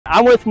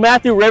I'm with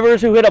Matthew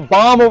Rivers, who hit a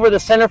bomb over the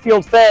center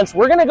field fence.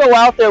 We're gonna go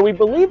out there. We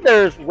believe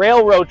there's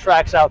railroad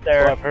tracks out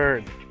there. I've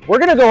heard. We're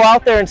gonna go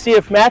out there and see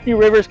if Matthew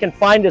Rivers can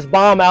find his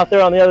bomb out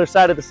there on the other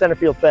side of the center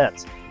field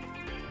fence.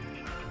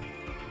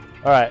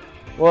 All right.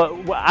 Well,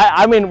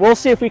 I mean, we'll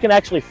see if we can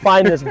actually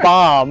find this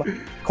bomb.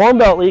 Corn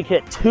Belt League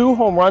hit 2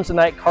 home runs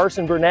tonight.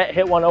 Carson Burnett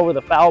hit one over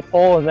the foul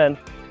pole, and then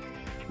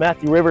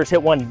Matthew Rivers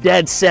hit one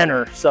dead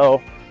center.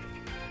 So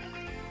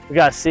we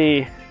gotta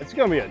see. It's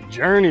gonna be a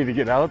journey to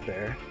get out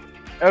there.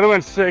 It would have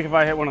been sick if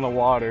I hit one in the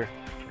water.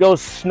 Go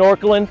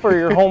snorkeling for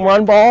your home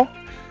run ball.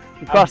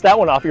 You crossed that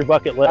one off your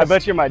bucket list. I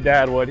bet you my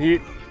dad would. He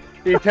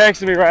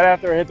texted me right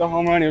after I hit the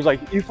home run. He was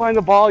like, "You find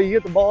the ball? You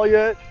get the ball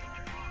yet?"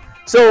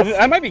 So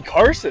that might be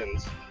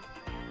Carson's.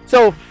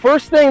 So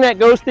first thing that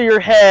goes through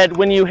your head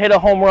when you hit a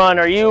home run,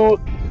 are you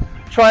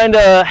trying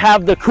to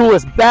have the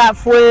coolest bat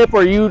flip,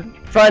 or are you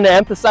trying to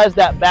emphasize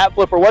that bat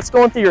flip, or what's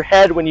going through your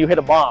head when you hit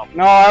a bomb?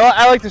 No,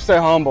 I like to stay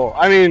humble.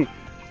 I mean,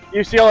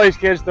 you see all these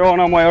kids throwing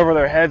them way over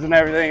their heads and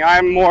everything.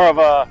 I'm more of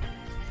a,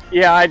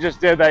 yeah, I just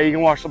did that, you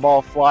can watch the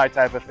ball fly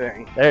type of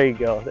thing. There you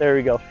go, there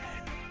we go.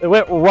 It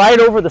went right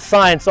over the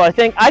sign, so I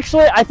think I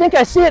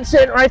see it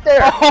sitting right there.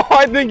 Oh,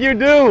 I think you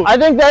do. I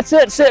think that's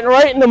it, sitting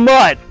right in the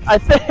mud. I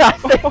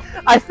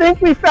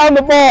think we found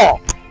the ball.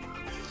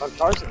 On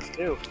Carson's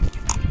too.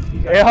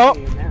 Yeah.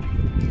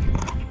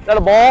 Is that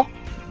a ball?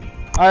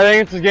 I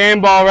think it's a game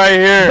ball right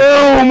here.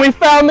 Boom, we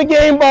found the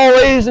game ball,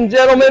 ladies and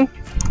gentlemen.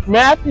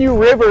 Matthew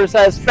Rivers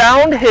has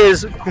found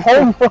his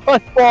home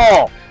run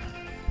ball.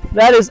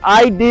 That is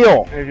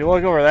ideal. If you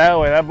look over that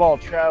way, that ball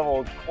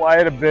traveled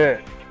quite a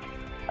bit.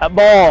 That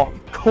ball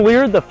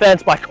cleared the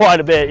fence by quite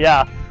a bit,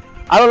 yeah.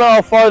 I don't know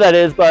how far that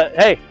is, but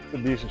hey. It's a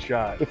decent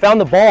shot. We found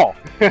the ball.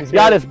 He's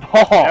got his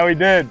ball. Yeah, we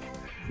did.